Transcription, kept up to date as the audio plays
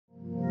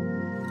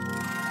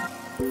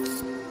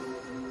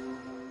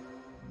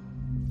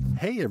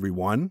Hey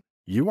everyone,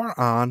 you are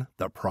on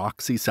the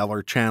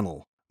Proxy-Seller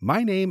channel.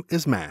 My name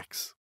is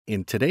Max.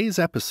 In today's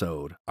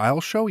episode,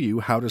 I'll show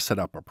you how to set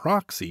up a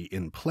proxy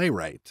in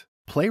Playwright.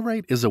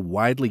 Playwright is a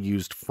widely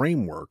used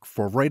framework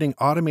for writing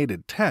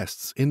automated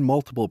tests in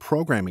multiple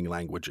programming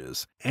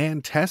languages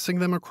and testing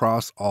them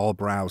across all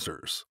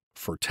browsers.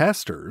 For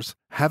testers,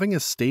 having a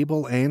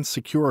stable and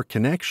secure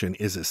connection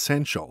is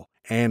essential,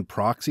 and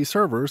proxy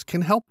servers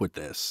can help with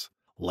this.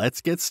 Let's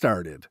get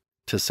started.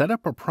 To set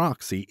up a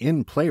proxy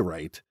in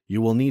Playwright,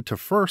 you will need to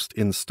first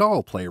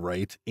install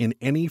Playwright in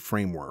any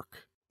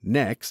framework.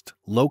 Next,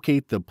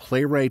 locate the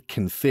Playwright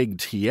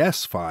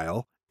config.ts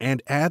file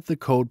and add the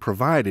code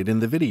provided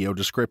in the video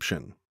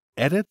description.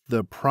 Edit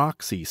the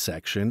proxy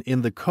section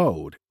in the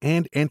code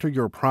and enter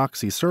your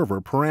proxy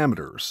server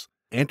parameters.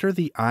 Enter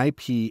the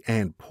IP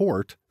and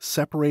port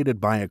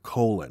separated by a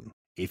colon.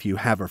 If you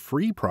have a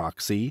free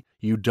proxy,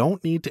 you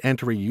don't need to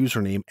enter a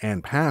username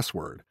and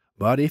password.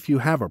 But if you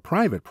have a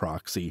private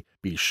proxy,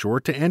 be sure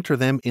to enter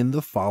them in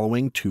the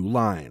following 2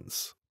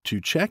 lines.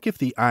 To check if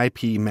the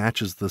IP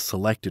matches the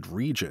selected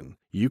region,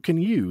 you can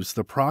use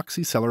the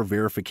Proxy-Seller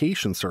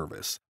verification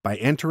service by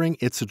entering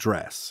its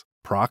address,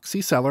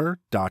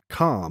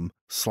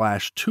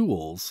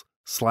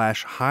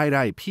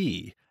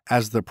 proxyseller.com/tools/hideip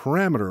as the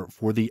parameter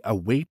for the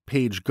await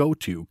page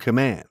goto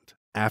command.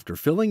 After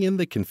filling in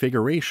the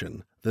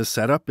configuration, the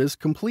setup is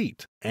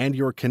complete, and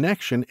your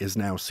connection is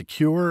now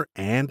secure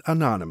and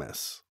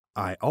anonymous.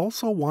 I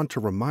also want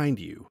to remind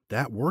you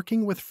that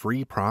working with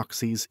free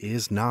proxies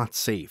is not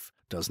safe,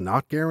 does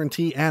not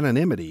guarantee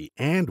anonymity,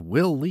 and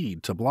will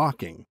lead to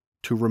blocking.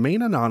 To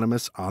remain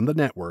anonymous on the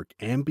network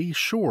and be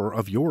sure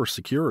of your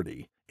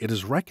security, it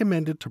is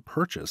recommended to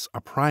purchase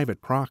a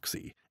private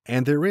proxy,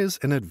 and there is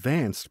an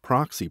advanced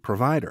proxy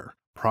provider,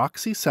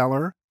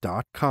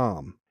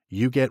 proxyseller.com.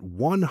 You get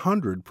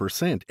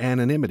 100%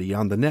 anonymity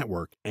on the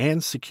network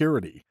and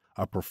security,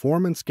 a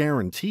performance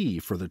guarantee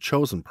for the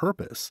chosen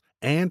purpose,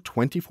 and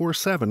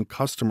 24/7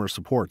 customer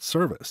support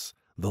service.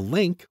 The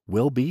link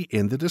will be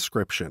in the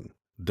description.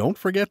 Don't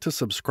forget to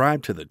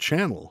subscribe to the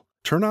channel,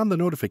 turn on the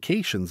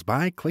notifications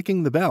by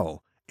clicking the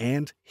bell,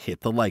 and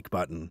hit the like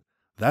button.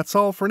 That's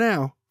all for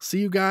now.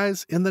 See you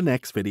guys in the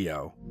next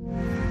video.